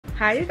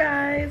Hi you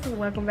guys,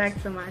 welcome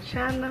back to my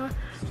channel.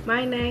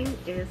 My name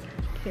is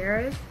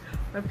Paris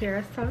or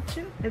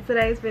Paristaughtyu. In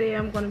today's video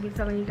I'm going to be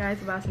telling you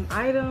guys about some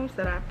items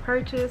that I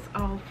purchased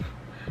off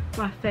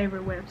my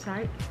favorite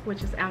website,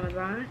 which is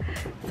Amazon.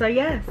 So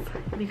yes,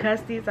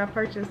 because these are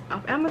purchased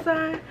off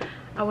Amazon,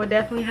 I will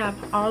definitely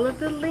have all of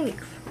the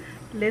links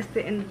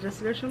listed in the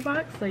description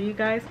box so you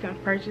guys can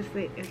purchase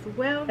it as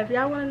well. If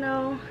y'all want to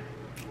know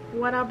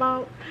what I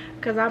bought,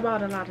 because I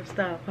bought a lot of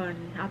stuff, honey.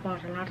 I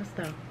bought a lot of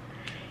stuff.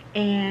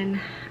 And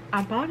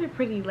I bought it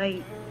pretty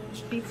late,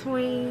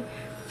 between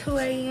 2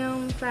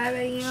 a.m. 5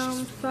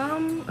 a.m.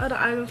 Some of the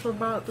items were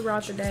bought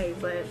throughout the day,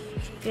 but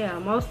yeah,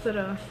 most of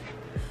the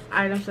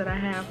items that I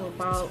have were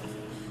bought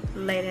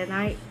late at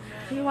night.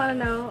 If you want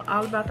to know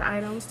all about the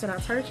items that I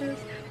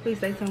purchased, please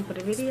stay tuned for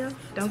the video.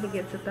 Don't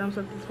forget to thumbs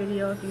up this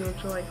video if you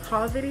enjoy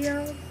haul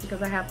videos,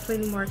 because I have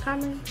plenty more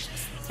coming.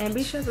 And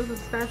be sure to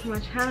subscribe to my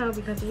channel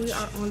because we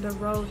are on the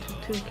road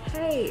to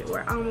 2K.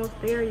 We're almost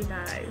there, you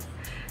guys.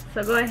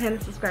 So go ahead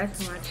and subscribe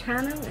to my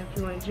channel if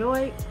you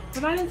enjoyed.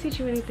 If I didn't teach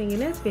you anything in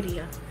this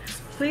video,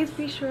 please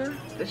be sure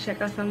to check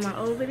out some of my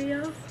old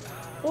videos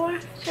or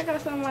check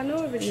out some of my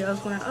newer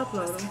videos when I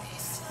upload them.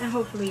 And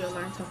hopefully you'll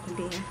learn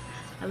something then.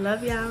 I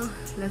love y'all.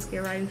 Let's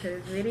get right into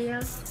this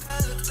video.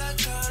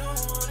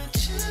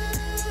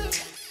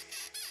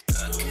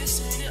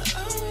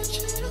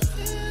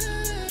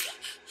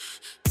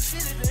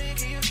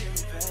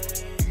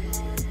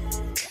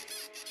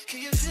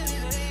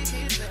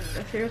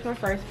 Here's my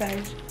first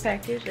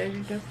package. As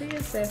you can see,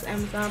 it says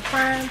Amazon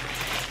Prime.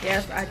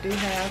 Yes, I do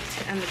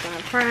have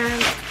Amazon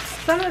Prime.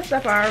 Some of the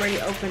stuff I already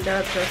opened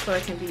up just so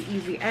it can be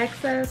easy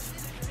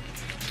access.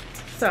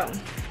 So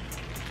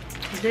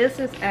this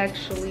is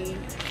actually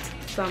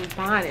some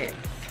bonnets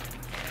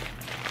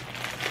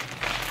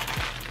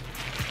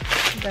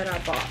that I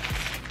bought.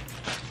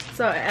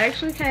 So it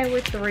actually came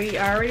with 3.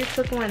 I already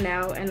took one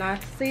out, and I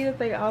see that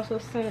they also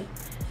sent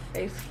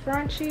a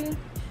scrunchie.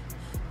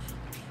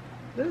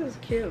 This is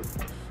cute.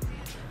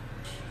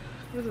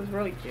 This is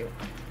really cute.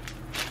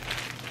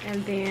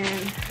 And then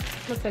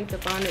I'm gonna take the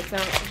bonnets out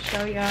to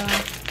show y'all,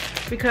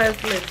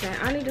 because listen,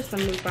 I needed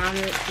some new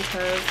bonnets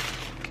because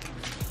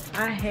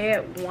I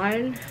had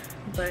one,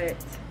 but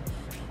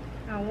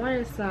I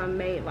wanted some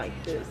made like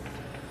this.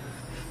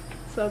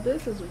 So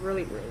this is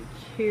really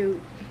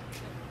cute,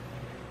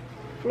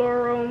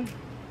 floral,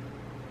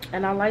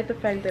 and I like the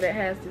fact that it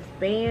has this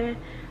band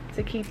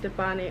to keep the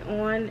bonnet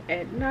on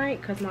at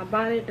night, because my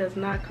bonnet does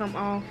not come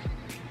off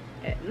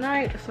at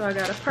night. So I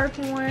got a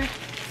purple one,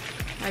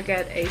 I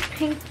got a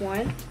pink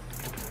one.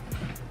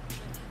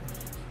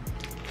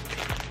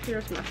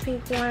 Here's my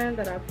pink one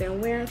that I've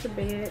been wearing to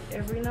bed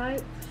every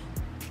night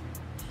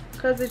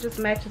because it just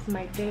matches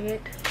my bed.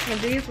 And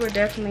these were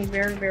definitely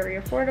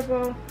very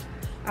affordable.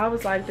 I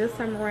was like, this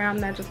time around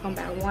I'm not just gonna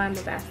buy one,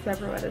 but buy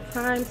several at a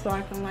time so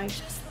I can like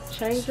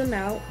change them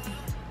out.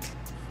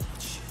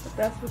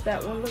 That's what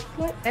that one looks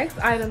like. Next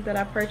item that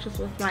I purchased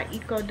was my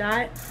Eco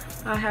Dot.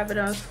 I have it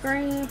on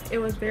screen. It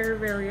was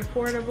very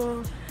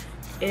affordable.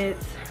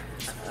 It's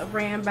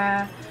ran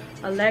by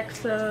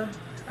Alexa.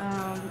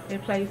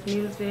 It plays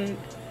music.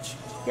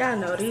 Y'all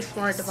know these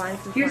smart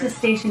devices. Here's a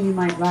station you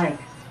might like.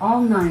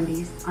 All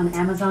 90s on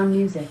Amazon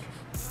Music.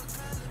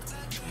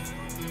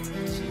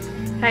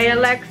 Hey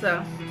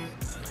Alexa,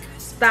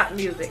 stop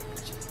music.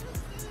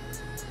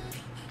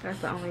 That's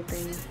the only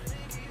thing.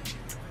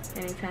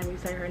 Anytime you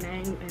say her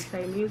name and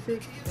say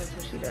music, that's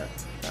what she does.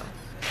 So,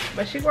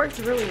 but she works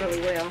really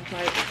well.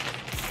 Like,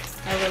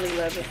 I really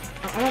love it.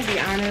 I'm gonna be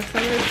honest,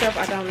 some of the stuff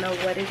I don't know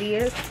what it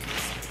is,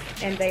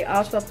 and they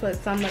also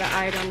put some of the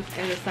items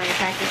in the same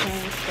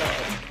packaging.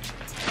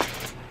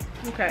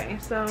 So okay,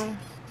 so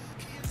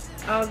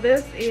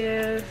this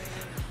is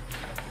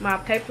my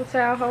paper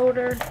towel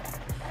holder.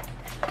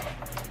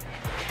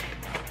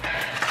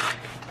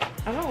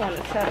 I don't want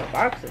to tear the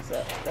boxes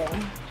up though,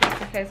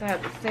 just in case I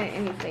have to send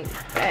anything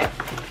back.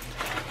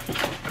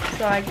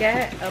 So I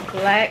got a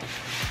black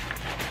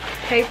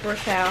paper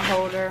towel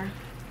holder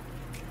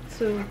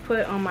to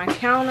put on my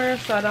counter,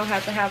 so I don't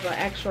have to have an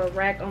actual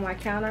rack on my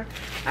counter.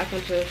 I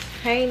can just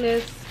hang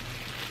this,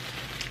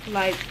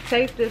 like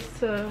tape this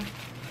to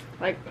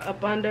like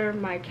up under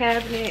my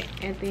cabinet,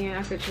 and then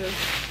I could just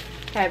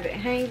have it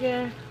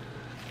hanging.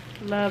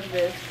 Love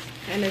this,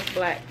 and it's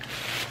black.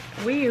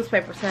 We use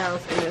paper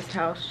towels in this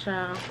house,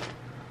 child,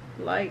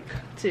 like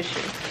tissue.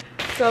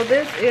 So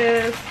this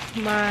is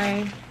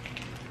my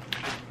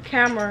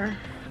camera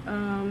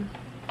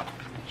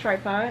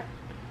tripod.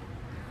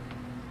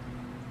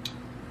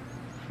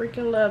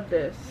 Freaking love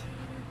this.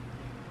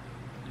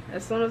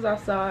 As soon as I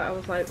saw it, I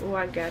was like, oh,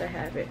 I gotta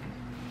have it.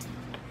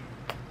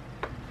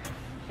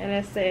 And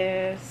it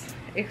says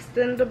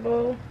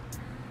extendable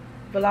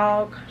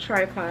vlog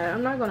tripod.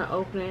 I'm not gonna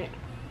open it.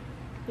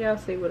 Y'all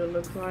see what it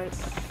looks like.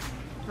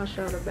 I'll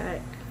show the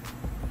back.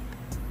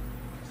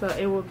 So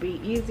it will be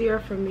easier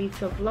for me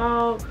to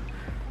vlog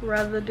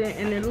rather than,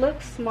 and it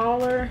looks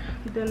smaller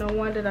than the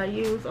one that I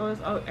use. Oh,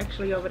 it's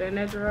actually over there in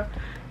that drawer.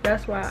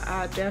 That's why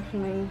I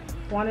definitely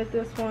wanted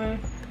this one,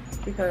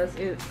 because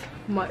it's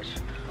much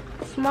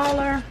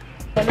smaller.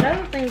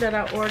 Another thing that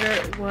I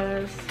ordered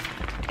was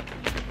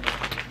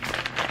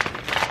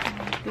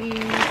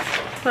these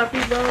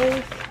puppy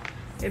bows.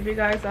 If you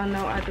guys don't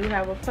know, I do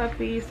have a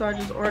puppy, so I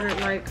just ordered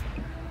like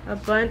a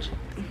bunch.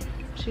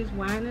 She's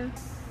whining.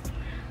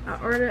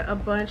 I ordered a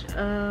bunch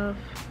of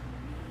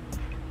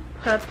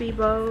puppy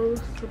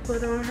bows to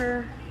put on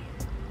her.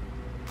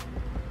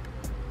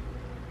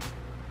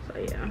 So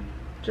yeah,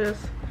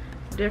 just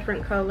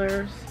different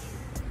colors.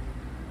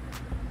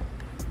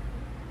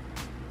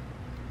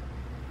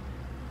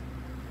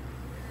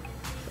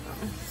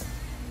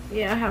 So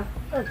yeah, I have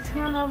a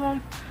ton of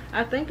them.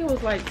 I think it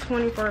was like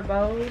 24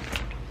 bows.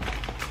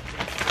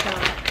 So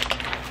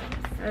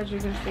as you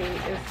can see,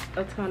 it's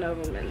a ton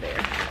of them in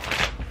there.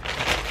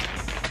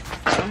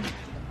 So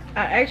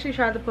I actually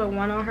tried to put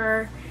one on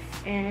her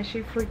and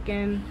she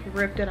freaking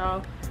ripped it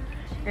off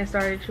and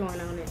started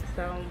chewing on it.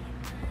 So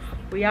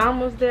we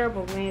almost there,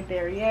 but we ain't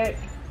there yet.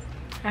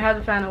 I have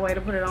to find a way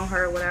to put it on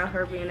her without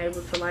her being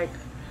able to like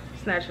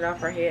snatch it off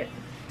her head.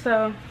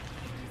 So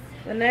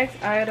the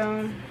next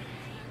item,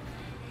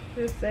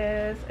 this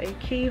says a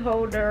key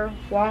holder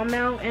wall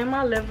mount. In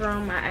my living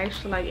room, I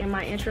actually, like in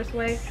my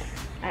entranceway,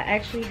 I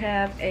actually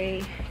have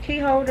a key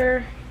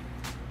holder,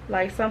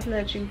 like something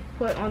that you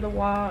put on the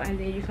wall and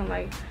then you can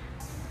like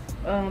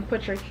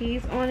put your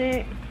keys on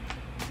it,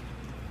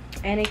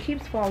 and it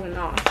keeps falling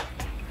off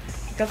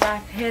because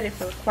I've had it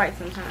for quite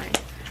some time.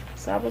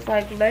 So I was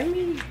like, let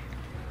me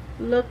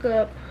look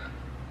up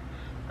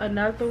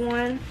another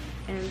one,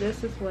 and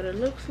this is what it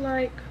looks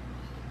like.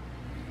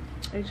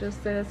 It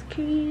just says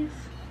keys,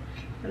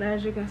 and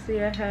as you can see,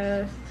 it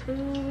has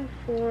 2,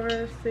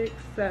 4, 6,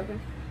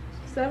 7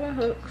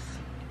 hooks.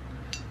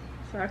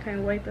 So I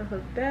can't wait to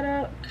hook that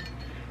up.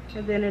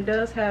 And then it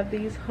does have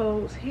these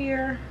holes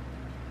here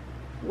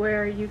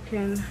where you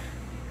can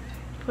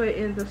put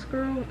in the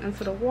screw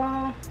into the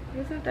wall.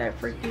 Isn't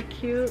that freaking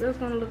cute? That's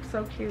gonna look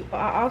so cute.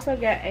 I also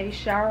got a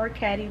shower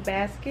caddy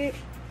basket,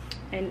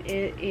 and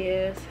it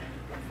is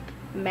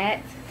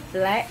matte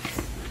black,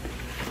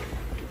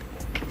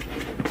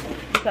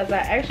 because I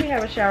actually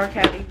have a shower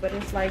caddy, but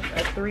it's like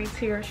a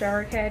 3-tier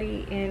shower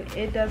caddy and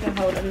it doesn't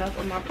hold enough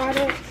of my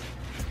products.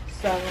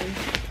 So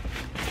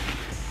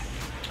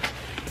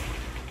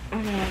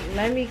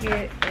let me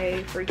get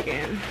a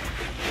freaking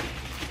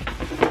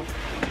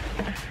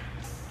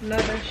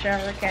another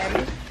shower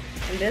caddy,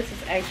 and this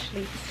is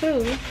actually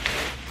 2,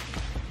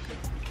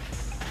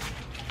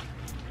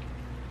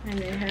 and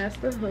it has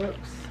the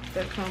hooks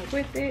that come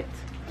with it,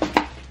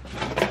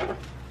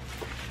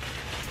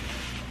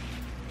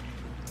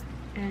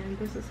 and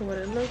this is what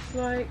it looks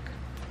like.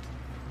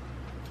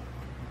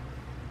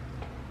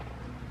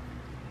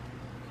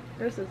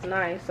 This is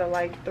nice. So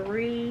like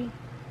about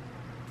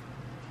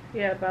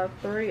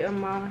 3 of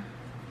my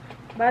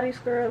body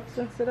scrubs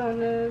can sit on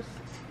this.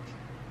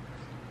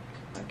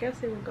 I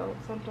guess it would go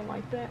something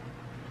like that.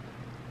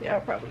 Y'all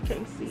probably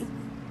can't see.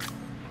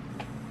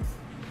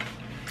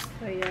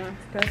 But yeah,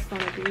 that's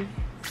gonna be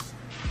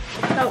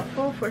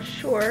helpful for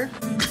sure.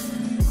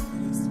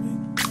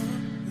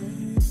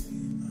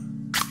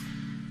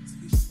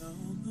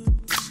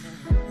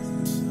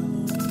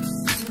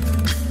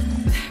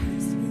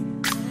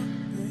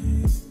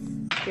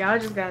 Y'all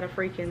just got a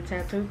freaking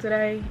tattoo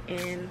today,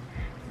 and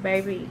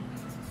baby,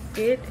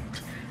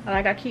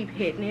 I keep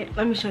hitting it.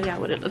 Let me show y'all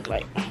what it looks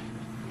like.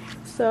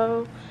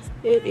 So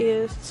it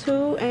is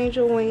 2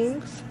 angel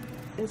wings.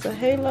 It's a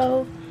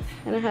halo,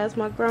 and it has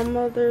my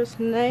grandmother's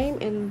name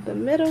in the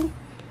middle,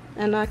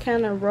 and I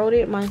kind of wrote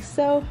it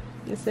myself.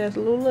 It says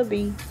Lula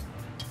B.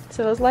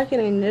 So it's like an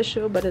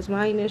initial, but it's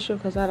my initial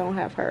because I don't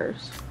have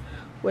hers,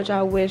 which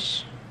I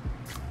wish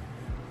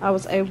I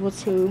was able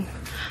to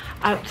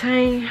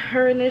obtain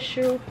her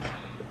initial,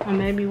 or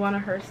maybe one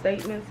of her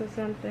statements or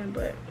something.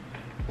 But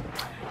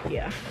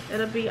yeah,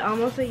 it'll be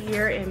almost a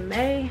year in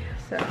May,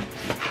 so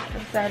I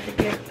decided to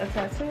get a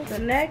tattoo. The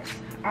next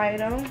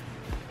item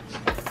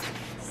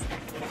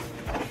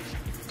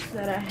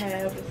that I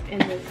have is in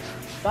this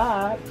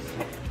box.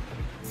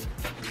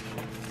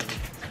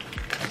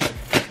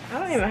 I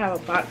don't even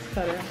have a box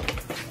cutter.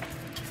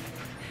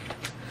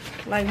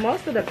 Like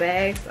most of the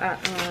bags I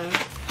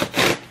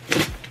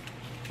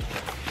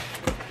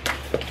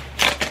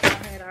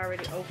had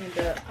already opened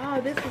up.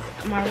 Oh, this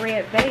is my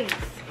red vase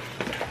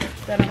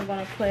that I'm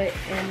gonna put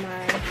in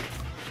my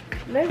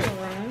living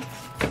room.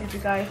 If you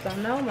guys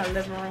don't know, my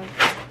living room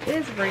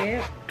is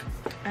red,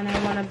 and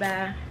I want to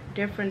buy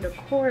different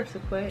decor to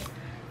put.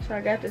 So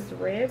I got this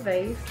red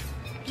vase.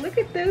 Look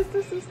at this.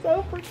 This is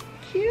so freaking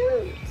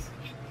cute.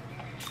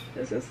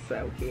 This is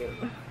so cute.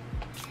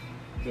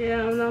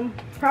 Yeah, and I'm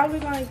probably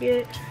gonna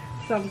get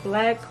some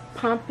black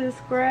pampas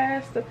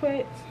grass to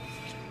put,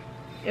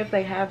 if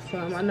they have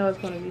some. I know it's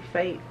gonna be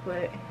fake,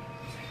 but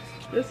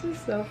this is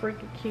so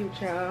freaking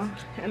cute, y'all.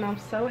 And I'm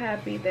so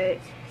happy that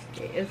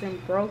it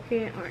isn't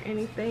broken or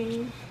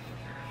anything.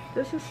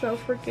 This is so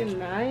freaking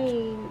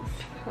nice.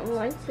 I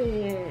like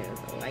this.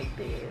 I like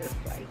this.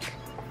 Like,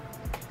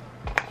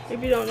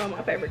 if you don't know,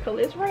 my favorite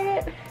color is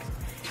red,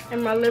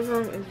 and my living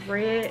room is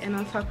red, and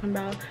I'm talking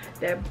about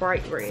that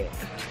bright red.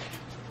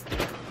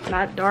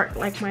 not dark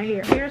like my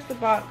hair. Here's the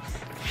box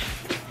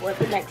for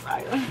the next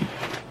item.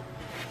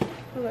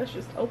 So let's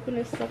just open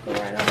this sucker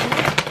right on.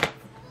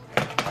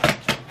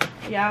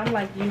 Yeah, I'm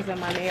like using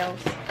my nails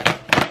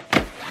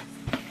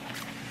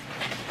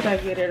to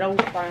get it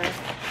open.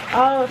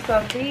 Oh,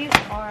 so these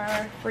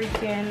are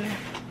freaking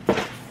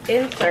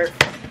inserts.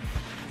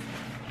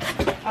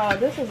 Oh,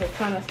 this is a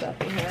ton of stuff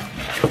in here.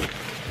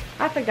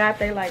 I forgot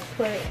they like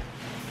put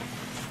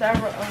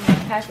several of the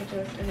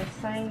packages in the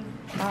same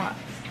box.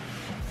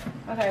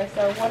 Okay,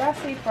 so what I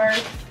see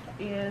first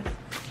is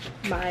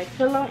my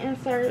pillow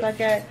insert. I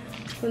got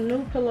some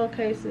new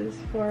pillowcases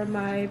for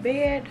my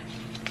bed,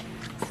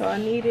 so I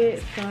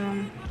needed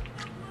some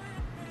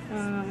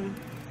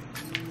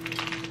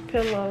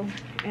pillow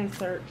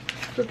insert.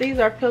 So these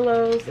are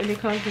pillows, and it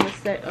comes in a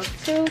set of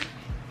 2.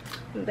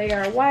 They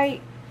are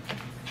white,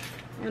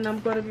 and I'm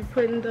going to be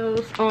putting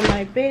those on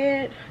my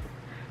bed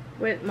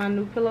with my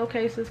new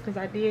pillowcases because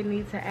I did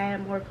need to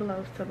add more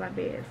pillows to my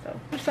bed. So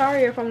I'm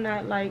sorry if I'm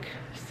not like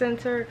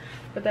centered,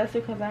 but that's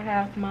because I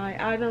have my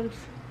items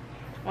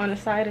on the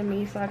side of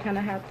me, so I kind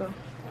of have to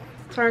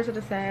turn to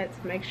the side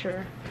to make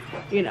sure,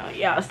 you know,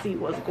 y'all see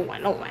what's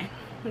going on.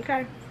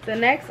 Okay, the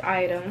next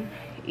item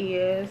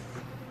is,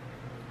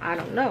 I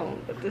don't know,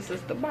 but this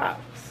is the box.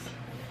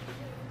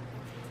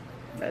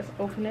 Let's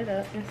open it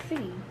up and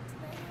see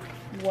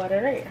what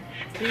are there.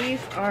 These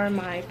are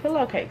my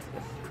pillowcases.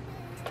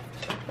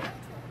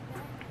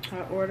 I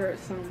ordered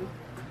some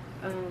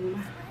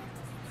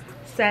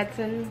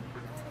satin.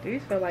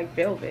 These feel like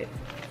velvet,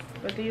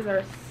 but these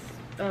are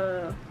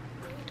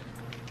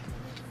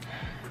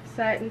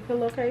satin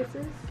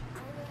pillowcases.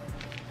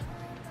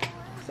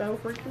 So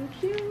freaking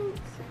cute.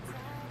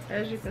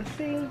 As you can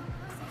see,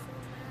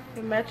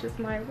 it matches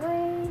my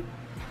room.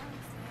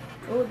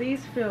 Oh,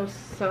 these feel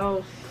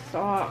so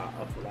soft.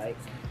 Like,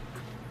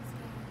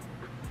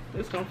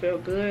 it's gonna feel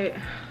good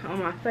on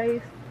my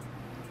face.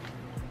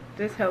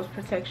 This helps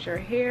protect your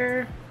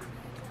hair.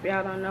 If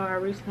y'all don't know, I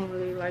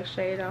recently like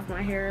shaved off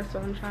my hair, so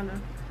I'm trying to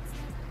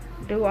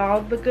do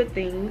all the good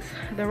things,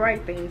 the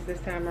right things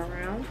this time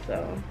around.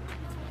 So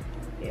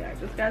yeah, I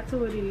just got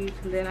 2 of these,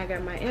 and then I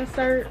got my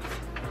inserts.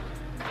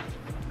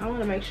 I want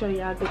to make sure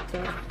y'all get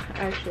the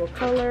actual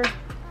color.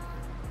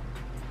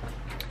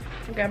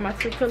 I got my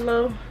 2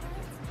 pillows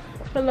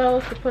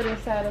to put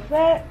inside of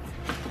that.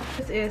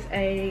 This is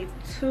a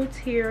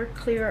 2-tier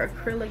clear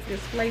acrylic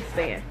display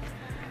stand.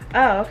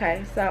 Oh,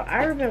 okay, so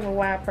I remember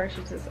why I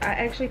purchased this. I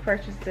actually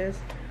purchased this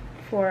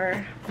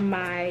for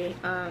my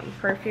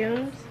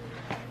perfumes,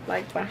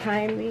 like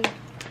behind me.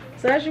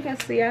 So as you can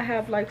see, I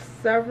have like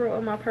several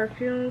of my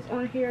perfumes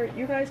on here.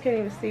 You guys can't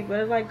even see, but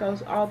it like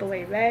goes all the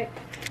way back.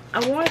 I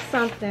want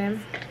something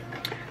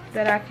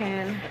that I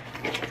can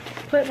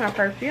put my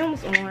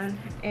perfumes on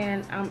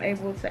and I'm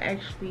able to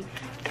actually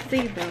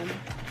see them.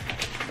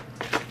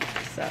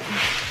 So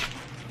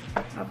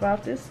I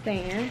bought this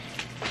stand.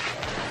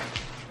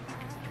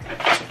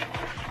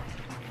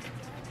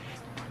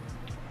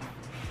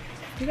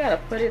 You gotta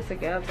put it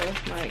together.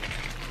 Like,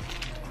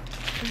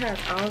 it has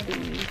all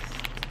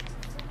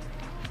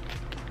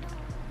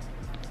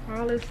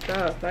this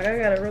stuff. Like, I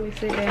gotta really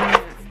sit down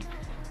and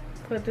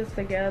put this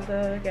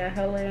together. Got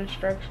hella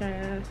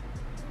instructions.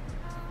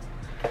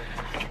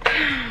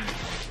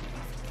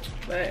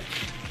 But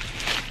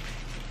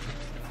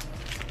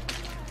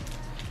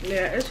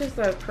yeah, it's just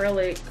an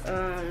acrylic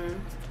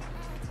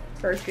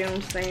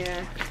perfume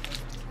stand,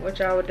 which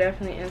I would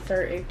definitely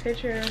insert a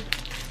picture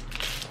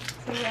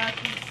so y'all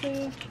can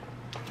see.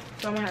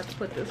 So I'm gonna have to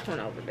put this one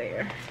over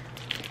there.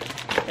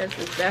 This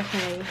is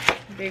definitely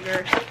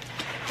bigger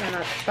than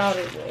I thought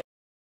it was.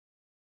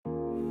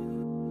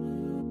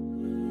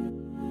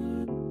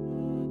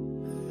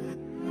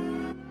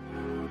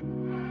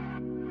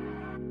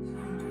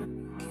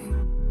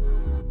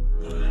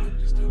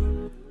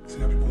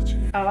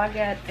 Oh, I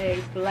got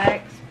a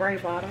black spray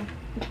bottle.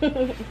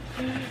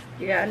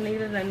 Yeah, I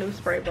needed a new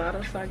spray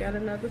bottle, so I got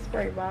another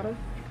spray bottle.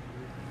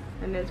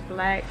 And it's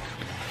black,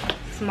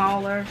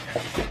 smaller,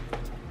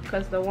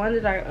 because the one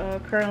that I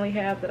currently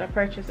have that I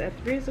purchased at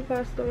the beauty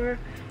supply store,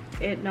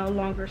 it no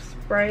longer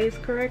sprays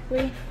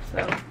correctly. So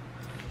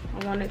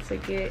I wanted to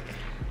get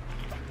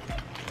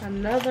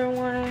another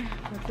one,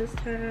 but this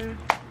time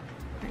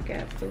I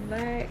got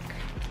black.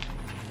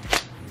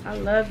 I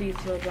love these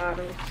little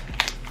bottles.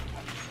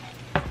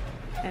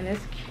 And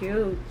it's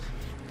cute.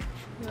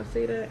 Y'all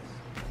see that?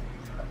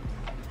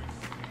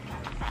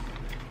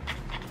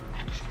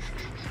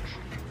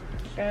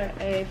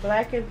 Got a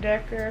Black &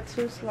 Decker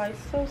 2-slice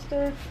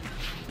toaster.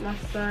 My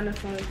son is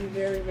going to be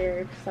very,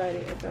 very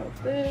excited about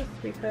this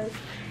because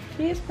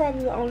he's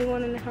probably the only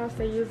one in the house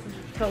that uses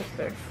a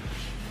toaster.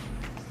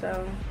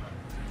 So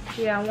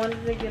yeah, I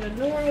wanted to get a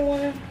newer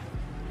one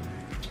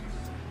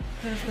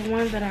because the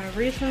one that I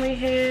recently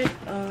had,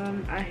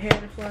 I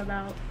had it for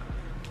about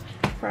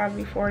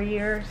probably 4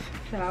 years.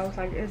 So I was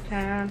like, it's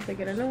time to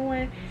get a new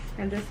one.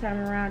 And this time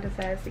around I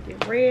decided to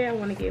get red. I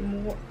want to get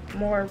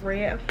more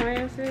red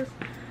appliances,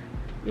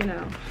 you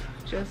know,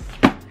 just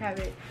have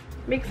it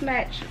mix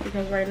match,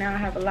 because right now I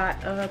have a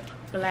lot of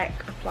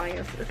black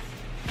appliances.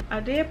 I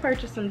did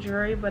purchase some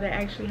jewelry, but it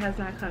actually has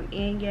not come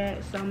in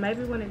yet, so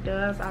maybe when it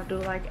does, I'll do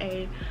like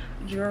a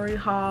jewelry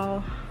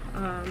haul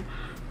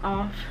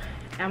off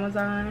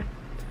Amazon,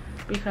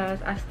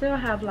 because I still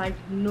have like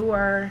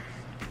newer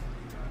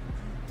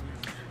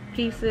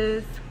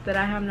pieces that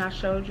I have not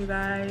showed you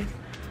guys,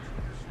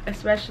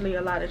 especially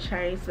a lot of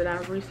chains that I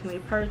recently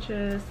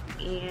purchased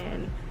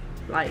and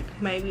like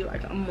maybe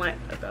like a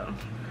month ago.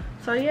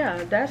 So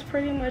yeah, that's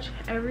pretty much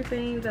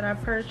everything that I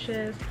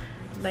purchased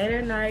late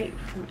at night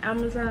from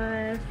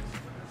Amazon.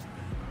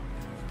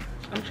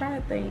 I'm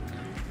trying to think,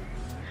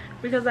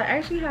 because I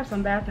actually have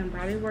some Bath and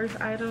Body Works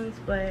items,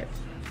 but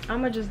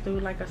I'm gonna just do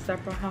like a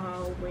separate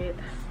haul with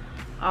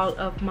all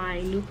of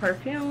my new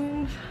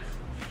perfumes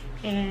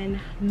and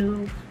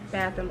new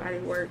Bath and Body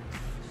Works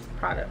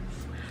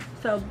products.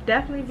 So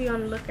definitely be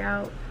on the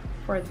lookout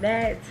for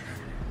that.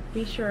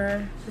 Be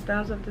sure to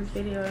thumbs up this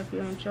video if you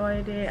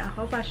enjoyed it. I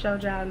hope I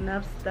showed y'all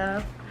enough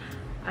stuff.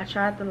 I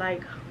tried to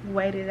like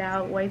wait it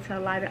out, wait till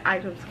a lot of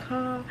items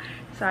come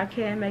so I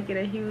can make it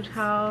a huge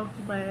haul,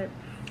 but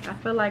I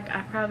feel like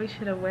I probably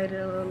should have waited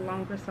a little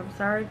longer, so I'm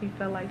sorry if you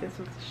feel like this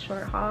was a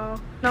short haul.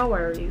 No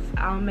worries,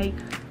 I'll make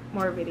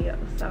more videos.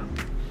 So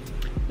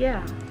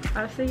yeah,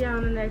 I'll see y'all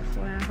on the next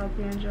one. I hope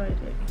you enjoyed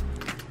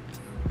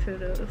it.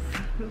 Toodles.